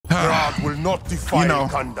will not defy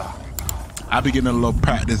Kanda. I be getting a little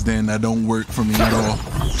practice then that don't work for me at all.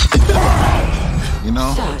 You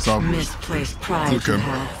know? Such misplaced pride you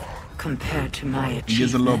have compared to my achievements. He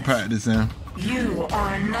gets a little practice in. You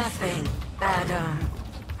are nothing, Adam.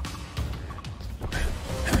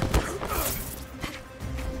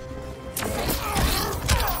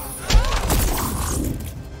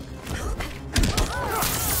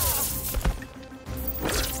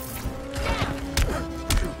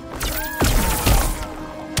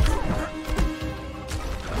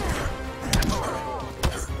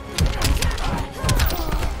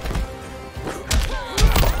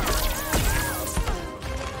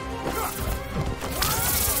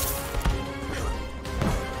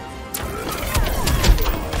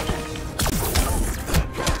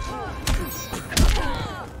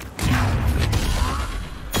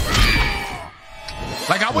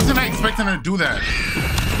 Like, I wasn't expecting her to do that.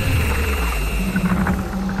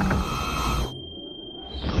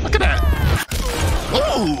 Look at that.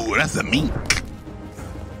 Oh, that's a mink.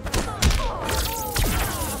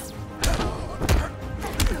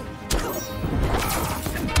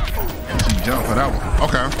 She jumped for that one.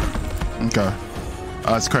 Okay. Okay.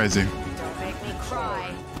 That's crazy. Don't make me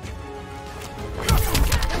cry.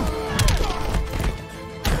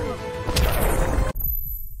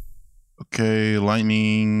 Okay,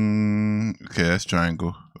 lightning. Okay, that's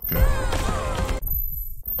triangle. Okay.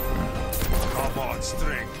 Come on,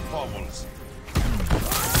 strength pummels.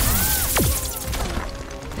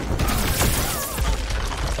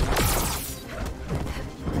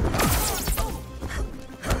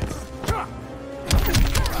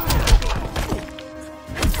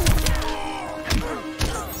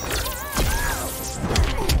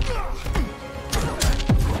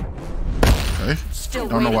 Okay.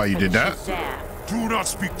 Don't know why you did that. Do not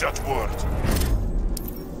speak that word.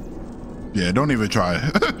 Yeah, don't even try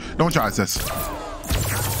it. Don't try it, sis.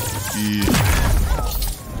 Yeah.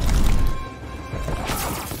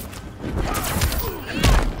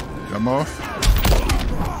 Come off.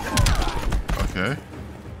 Okay.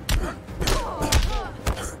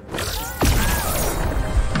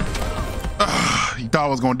 You thought I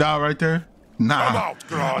was gonna die right there? Nah.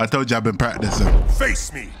 I told you I've been practicing.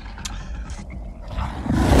 Face me.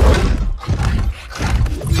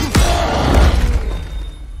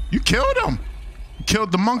 You killed him. You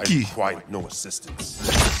killed the monkey. Quite no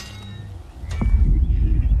assistance.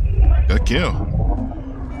 Good kill.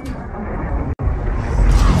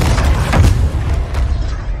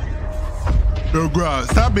 Yo, Grog,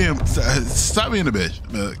 stop being a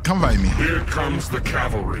bitch. Come fight me. Here comes the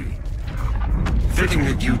cavalry. Fitting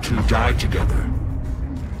that you two died together.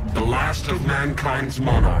 The last of mankind's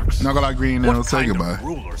monarchs. Not gonna like green and say goodbye. What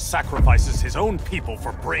kind of ruler sacrifices his own people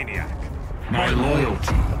for Brainiac? My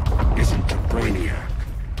loyalty isn't to Brainiac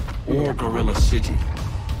or Gorilla City.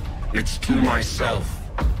 It's to myself.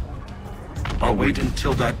 I'll wait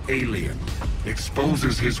until that alien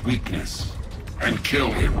exposes his weakness and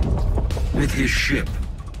kill him with his ship.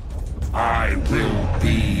 I will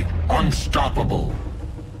be unstoppable.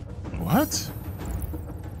 What?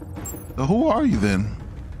 So who are you then?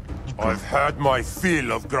 I've had my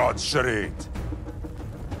fill of Grodd's charade.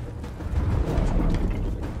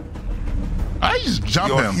 I just jump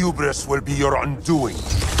your him. Hubris will be your undoing.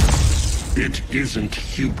 It isn't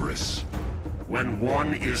hubris when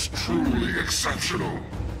one is truly exceptional.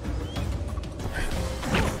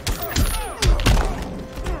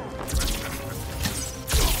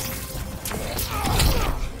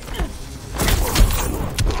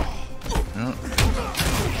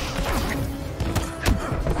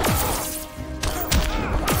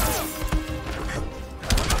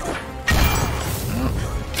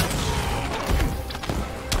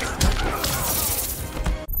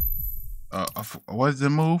 What's the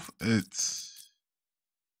move? It's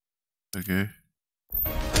okay.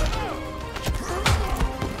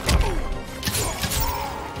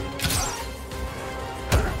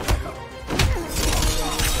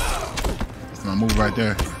 It's my move right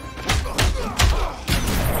there.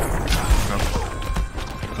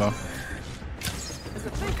 Go.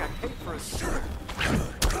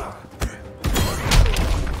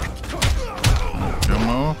 Come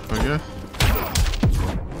on, I guess.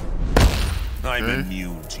 I'm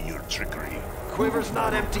immune to your trickery. Quiver's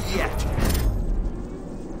not empty yet.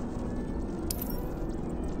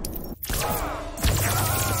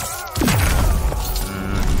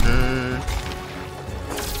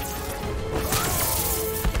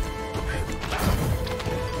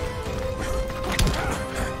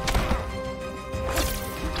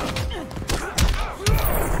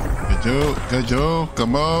 Good job,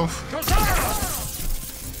 come off.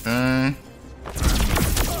 Okay.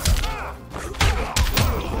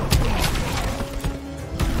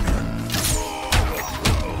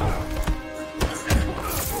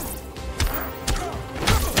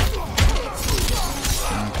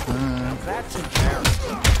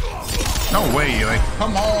 No way, like,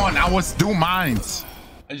 come on, I was doing mines.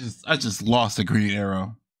 I just lost a green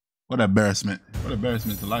arrow. What embarrassment. What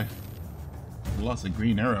embarrassment to life. I lost a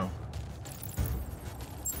green arrow.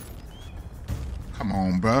 Come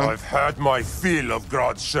on, bro. I've had my fill of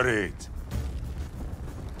God's charade.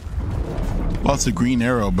 Lost a green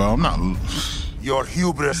arrow, bro. I'm not. Your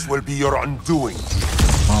hubris will be your undoing.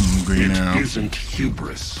 Green arrow. It isn't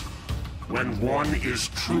hubris when one is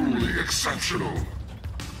truly exceptional.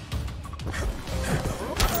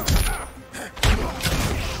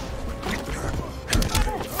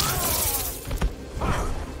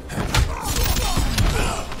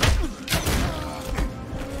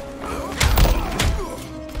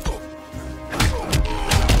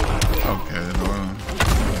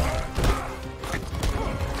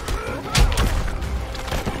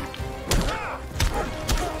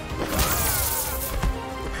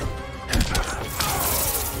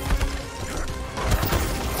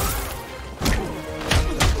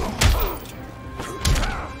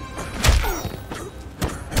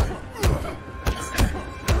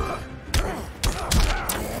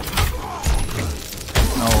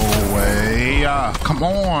 Come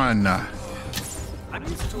on. I'm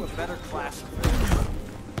used to a better class.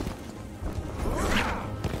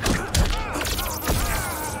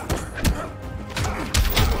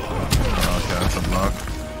 Okay, that's a block.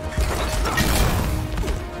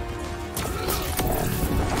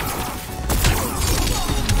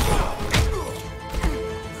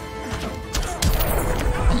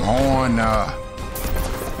 Come on.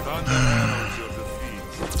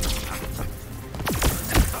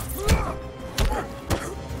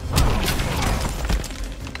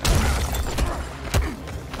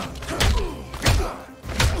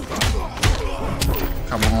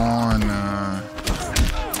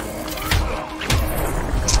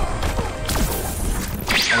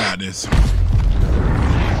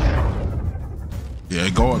 Yeah,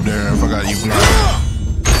 go up there. I forgot you blocked.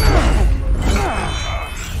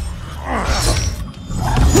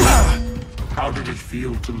 How did it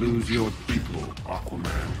feel to lose your people,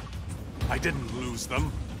 Aquaman? I didn't lose them.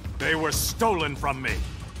 They were stolen from me.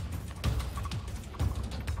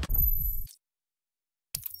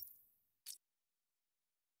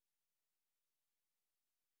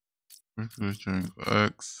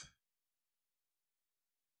 X.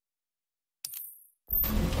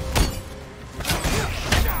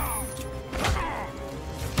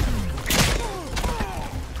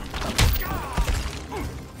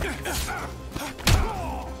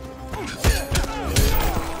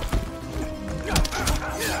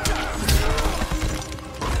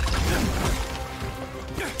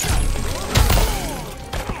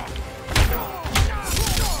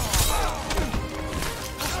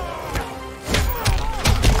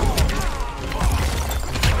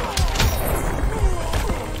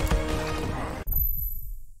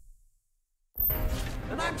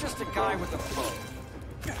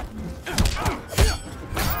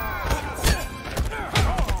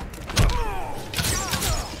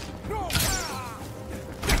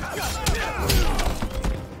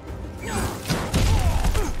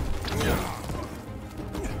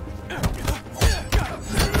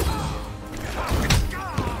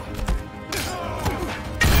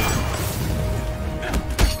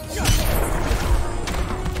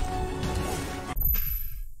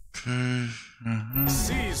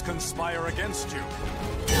 Seas conspire against you.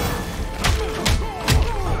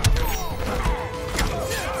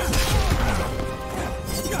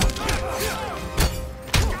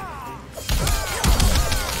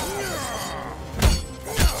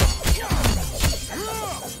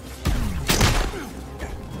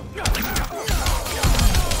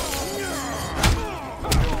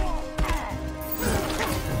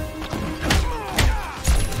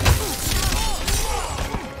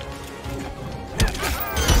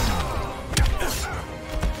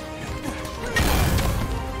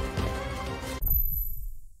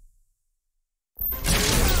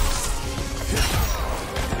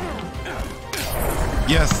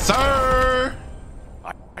 Yes, sir.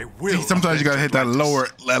 I will. See, sometimes you gotta hit that lower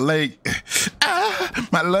leg. Ah,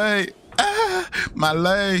 my leg. Ah, my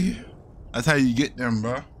leg. That's how you get them,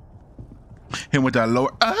 bro. Hit with that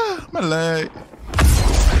lower. Ah, my leg. You know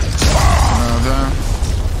what I'm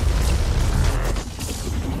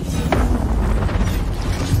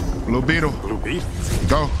saying? Blue Beetle. Blue Beetle?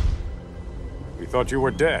 Go. We thought you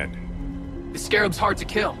were dead. The Scarab's hard to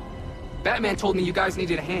kill. Batman told me you guys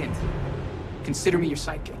needed a hand. Consider me your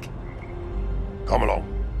sidekick. Come along.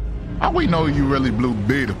 How we know you really Blue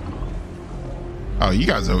Beetle? Oh, you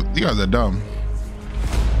guys are dumb.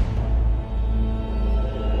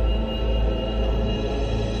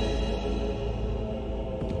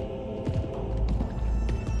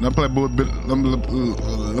 Let me play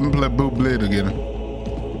Blue Blade again.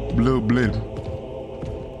 Blue Blade.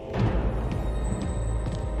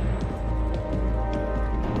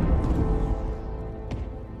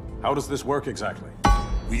 How does this work exactly?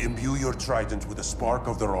 We imbue your trident with a spark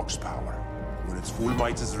of the rock's power. When its full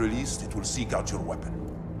might is released, it will seek out your weapon.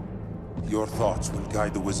 Your thoughts will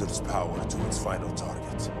guide the wizard's power to its final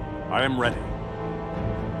target. I am ready.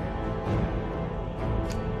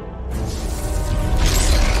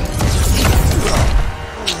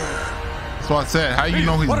 So I said, how you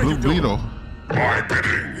know he's Blue Bleedo? My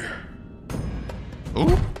bidding.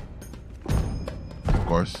 Ooh. Of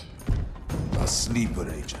course. A sleeper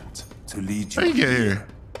agent to lead you. How you get here?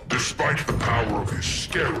 Despite the power of his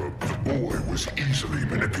scarab, the boy was easily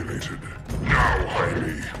manipulated. Now,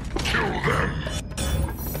 Jaime, kill them.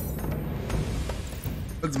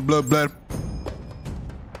 That's blood.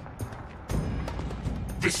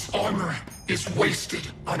 This armor is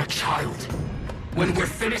wasted on a child. When we're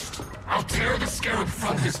finished, I'll tear the scarab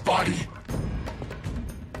from his body.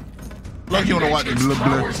 Like you wanna watch the blood.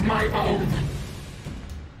 Power's my own.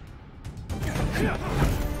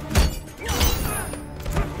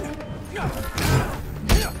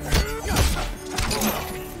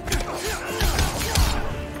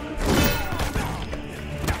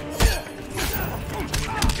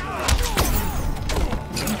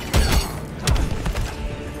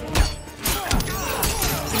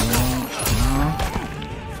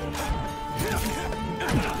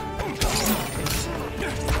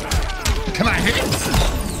 Can I hit?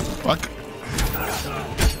 Fuck.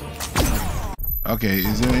 Okay,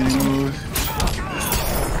 is there any moves?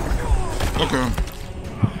 Okay.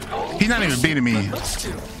 He's not even beating me. Okay,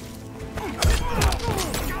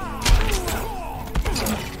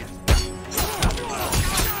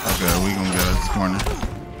 we gonna get out this corner.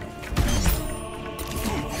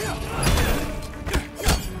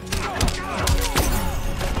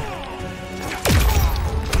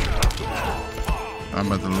 I'm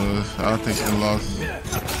about to lose. I'll take the loss.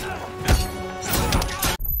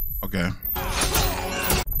 Okay.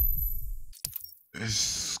 It's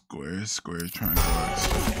square, triangle.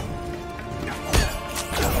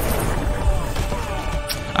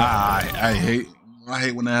 I hate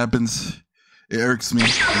when that happens. It irks me.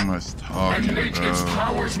 Too much talking, bro.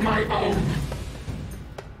 Power's my own.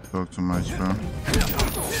 Talk too much, bro.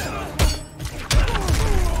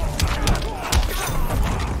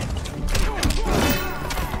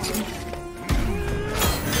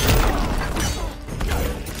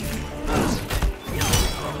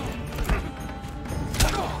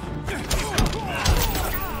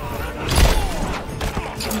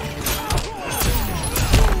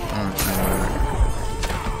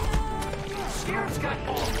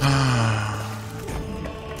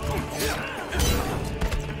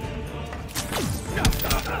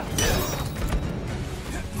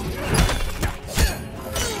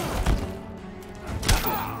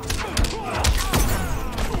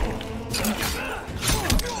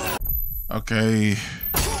 Okay.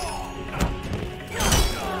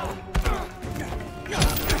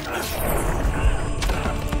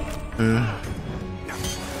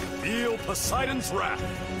 Feel Poseidon's wrath.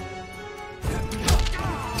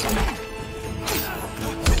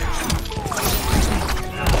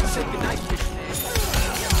 Say goodnight, fish.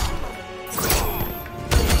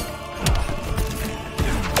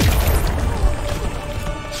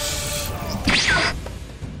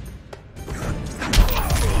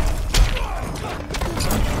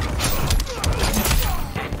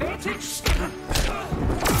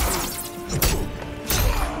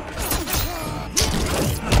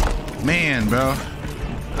 Man, bro.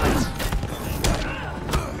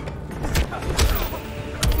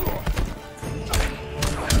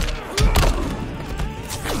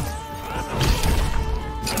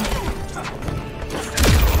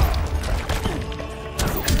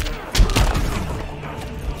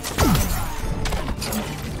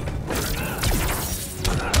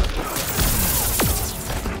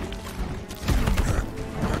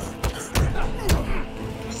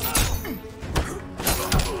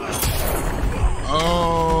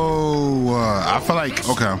 I feel like,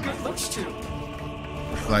 okay. I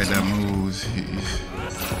feel like that moves.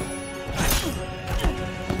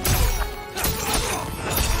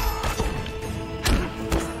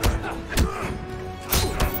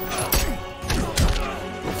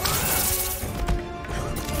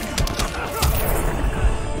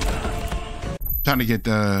 Trying to get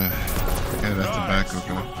the, yeah, that's the back,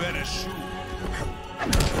 okay.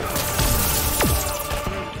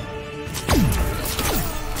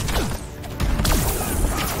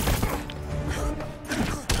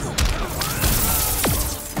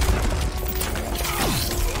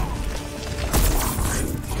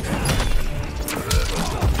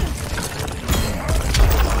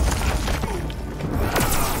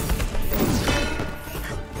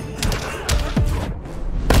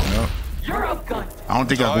 I don't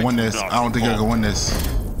think I can win this. I don't think I can win this.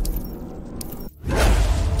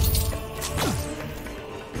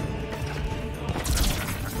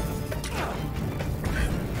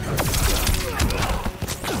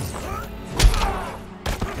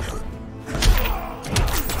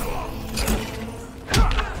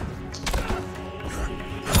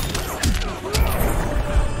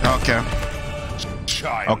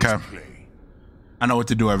 Okay. I know what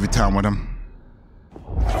to do every time with him.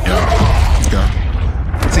 Yeah, let's go.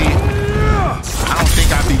 See, I don't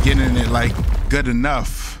think I be getting it like good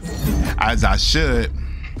enough as I should,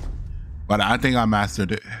 but I think I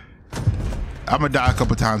mastered it. I'm gonna die a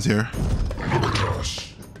couple times here.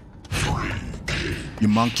 You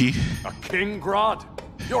monkey. A king, Grodd?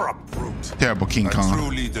 You're a brute. Terrible King Kong. A true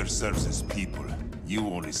leader serves his people. You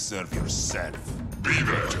only serve yourself. Be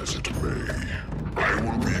that as it may, I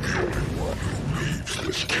will be the only one who leaves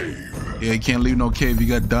this cave. Yeah, you can't leave no cave. You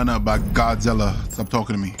got done up by Godzilla. Stop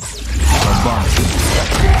talking to me.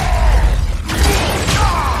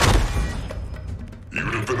 You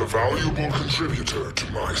would have been a valuable contributor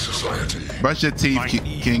to my society. Brush your teeth,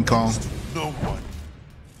 King Kong. No one.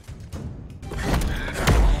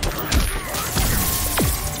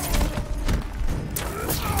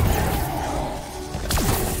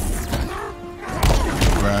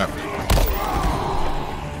 Crap.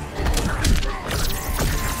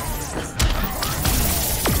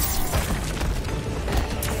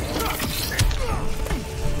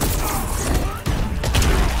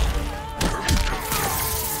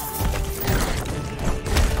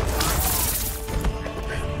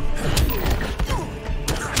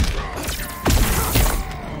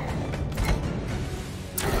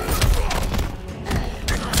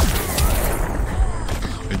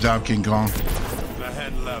 Good job, King Kong. The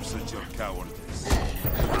head laughs at your cowardice.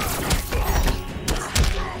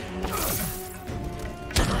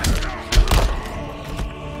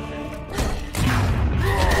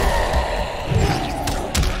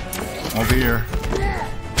 Over here.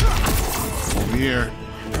 Over here.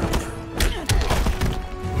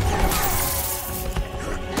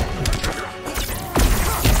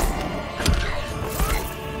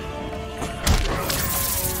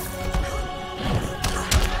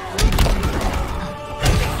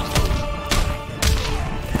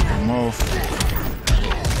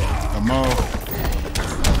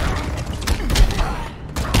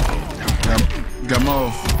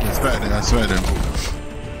 I swear to him.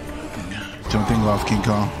 Jumping off King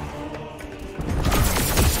Kong.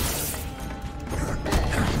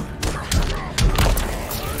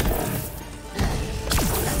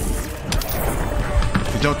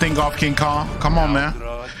 Did your thing off King Kong? Come on, man.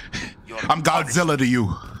 I'm Godzilla to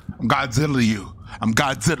you. I'm Godzilla to you. I'm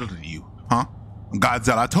Godzilla to you. Huh? I'm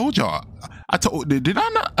Godzilla. I told y'all. I told. Did I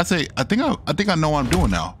not? I say. I think I know what I'm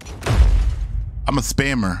doing now. I'm a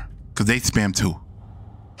spammer because they spam too.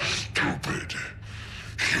 Stupid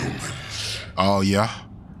humans. Oh yeah.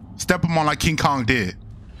 Step them on like King Kong did.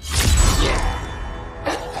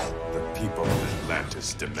 The people of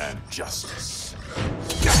Atlantis demand justice.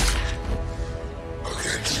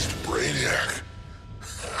 Against Brainiac.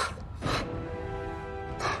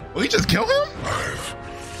 Will you just kill him?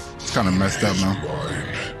 It's kind of messed up now.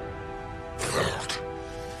 Mind felt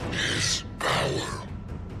his power.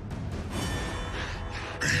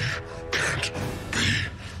 He can't be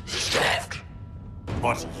stopped.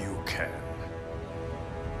 But you can.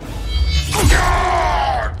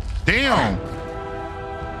 Damn!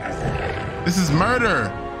 This is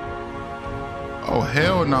murder! Oh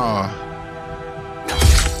hell no!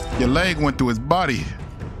 Your leg went through his body.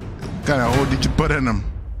 What kind of hole did you put in him?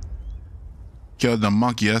 Killed the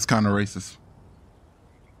monkey. That's kind of racist.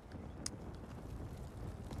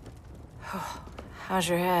 How's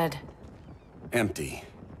your head? Empty.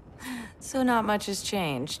 So not much has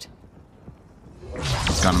changed.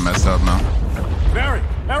 It's kind of messed up now. Barry!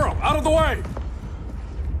 Arrow! Out of the way!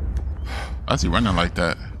 I see running like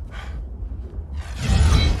that.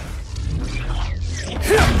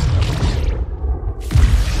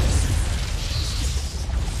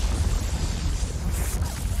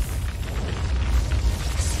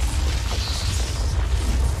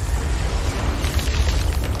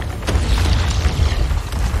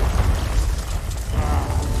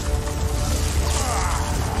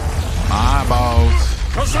 Eyeballs.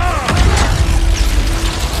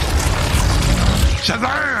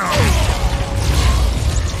 Shazam!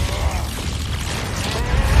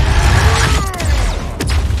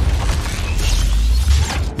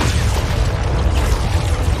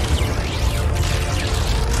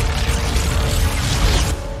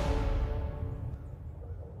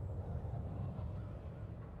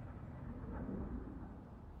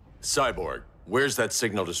 Cyborg, where's that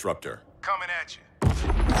signal disruptor? Coming at you.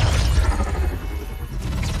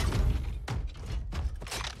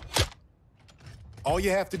 All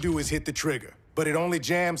you have to do is hit the trigger, but it only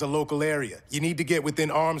jams a local area. You need to get within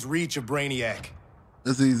arm's reach of Brainiac.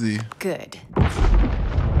 That's easy. Good.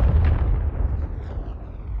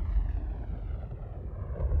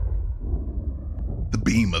 The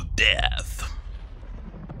beam of death.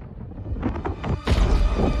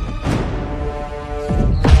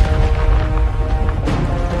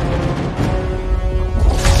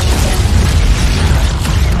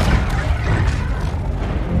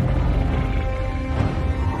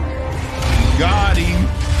 Got him.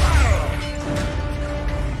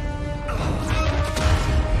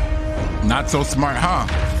 Not so smart, huh?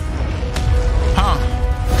 Huh?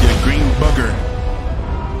 You green bugger.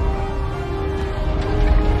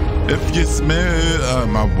 If you smell,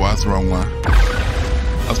 my boy, that's the wrong one.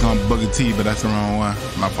 I was gonna Booger T, but that's the wrong one.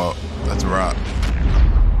 My fault. That's a rock.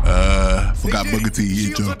 Forgot Booger T.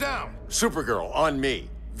 He jumped. Supergirl, on me.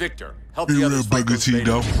 Victor, help You the real others fight Booger those T, Vader.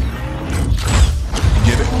 though.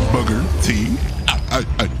 Get it? Booger T.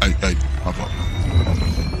 Ay. My fault.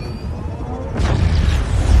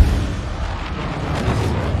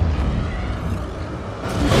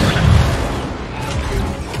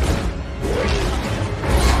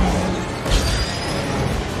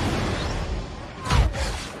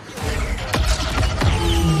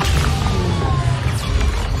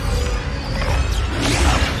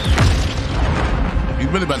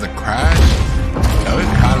 Really about to crash? Yo, his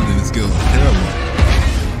piloting skills are terrible.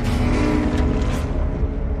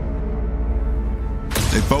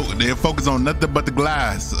 They focus on nothing but the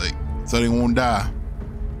glass, like, so they won't die.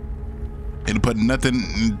 And put nothing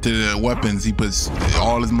into the weapons. He puts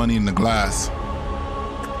all his money in the glass.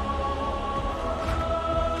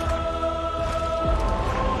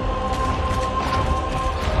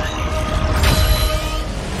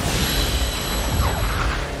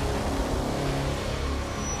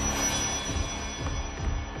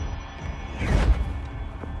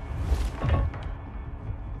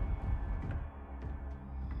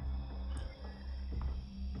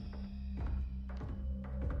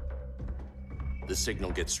 The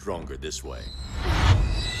signal gets stronger this way.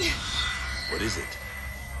 What is it?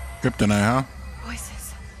 Kryptonite, huh?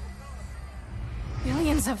 Voices.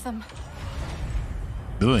 Millions of them.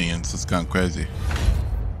 Billions? That's kind of crazy.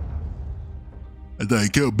 I thought he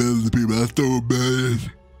killed billions of people. I stole billions.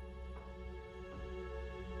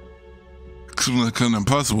 Kind of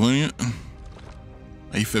impossible, ain't it?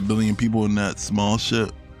 How you fit 1 billion people in that small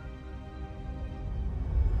ship?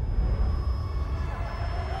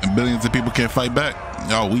 And billions of people can't fight back.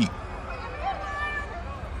 Y'all weak.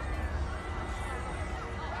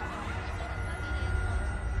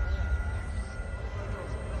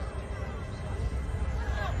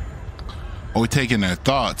 Or we're taking their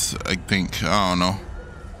thoughts, I think. I don't know.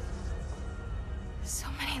 So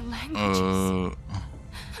many languages.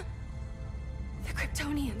 The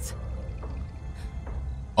Kryptonians.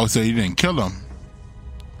 Oh, so you didn't kill them?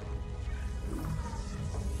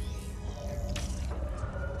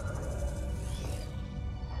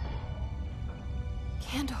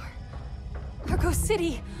 Argo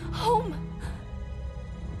City, home.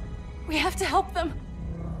 We have to help them.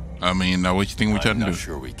 I mean, now what you think we're trying to do? I'm not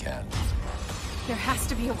sure we can. There has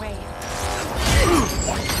to be a way.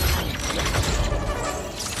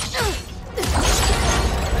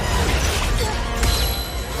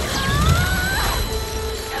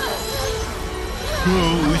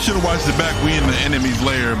 Well, we should have watched it back. We in the enemy's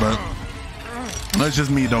lair, but that's just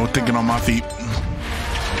me though, thinking on my feet.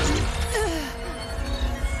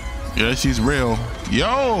 Yeah, she's real.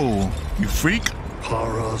 Yo, you freak.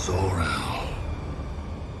 Para Zor-El.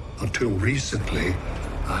 Until recently,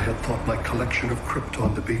 I had thought my collection of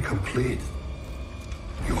Krypton to be complete.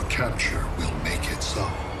 Your capture will make it so.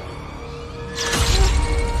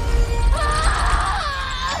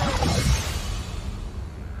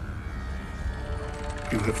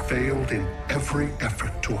 You have failed in every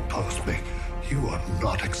effort to oppose me. You are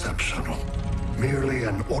not exceptional. Merely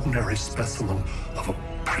an ordinary specimen of a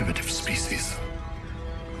primitive species.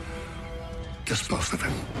 Dispose of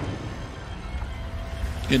him.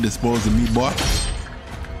 Can't dispose of me, boy.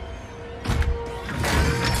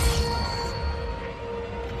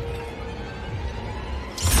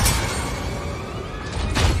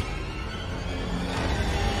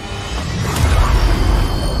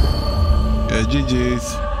 Yeah,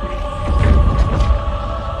 GG's.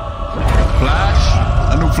 Flash?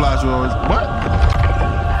 I knew Flash was. What?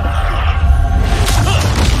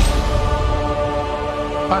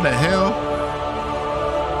 How the hell?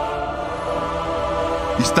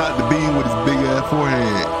 He stopped the beam with his big ass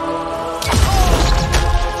forehead.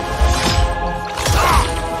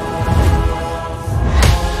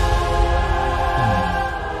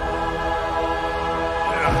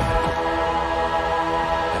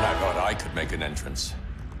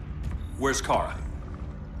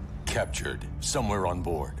 Good. Somewhere on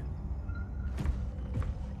board.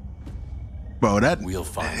 Bro, that we'll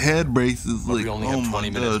find head brace is like, we only oh have 20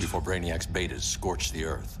 my minutes God. before Brainiac's betas scorch the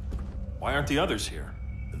Earth. Why aren't the others here?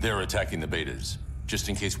 They're attacking the betas, just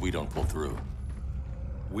in case we don't pull through.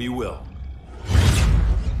 We will.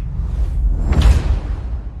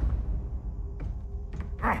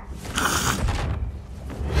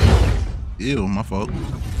 Ew, my fault.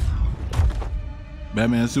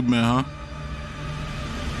 Batman, Superman, huh?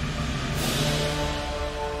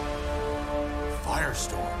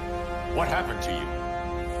 Firestorm. What happened to you?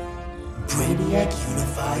 Brainiac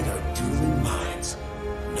unified our dueling minds.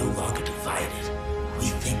 No longer divided. We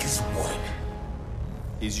think as one.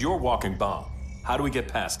 He's your walking bomb. How do we get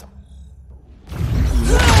past him?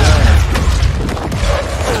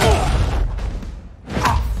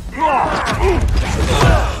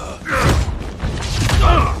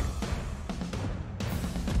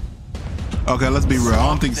 Okay, let's be real. I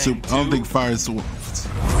don't think Firestorm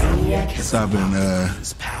stopping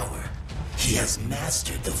his power. He has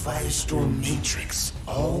mastered the Firestorm Matrix.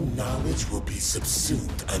 All knowledge will be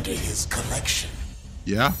subsumed under his collection.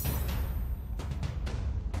 Yeah.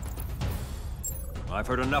 I've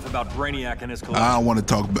heard enough about Brainiac and his collection. I don't want to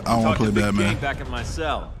talk. I don't want to play Batman. Back at my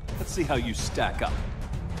cell. Let's see how you stack up.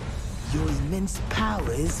 Your immense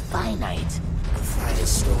power is finite. The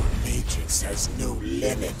Firestorm Matrix has no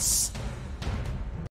limits.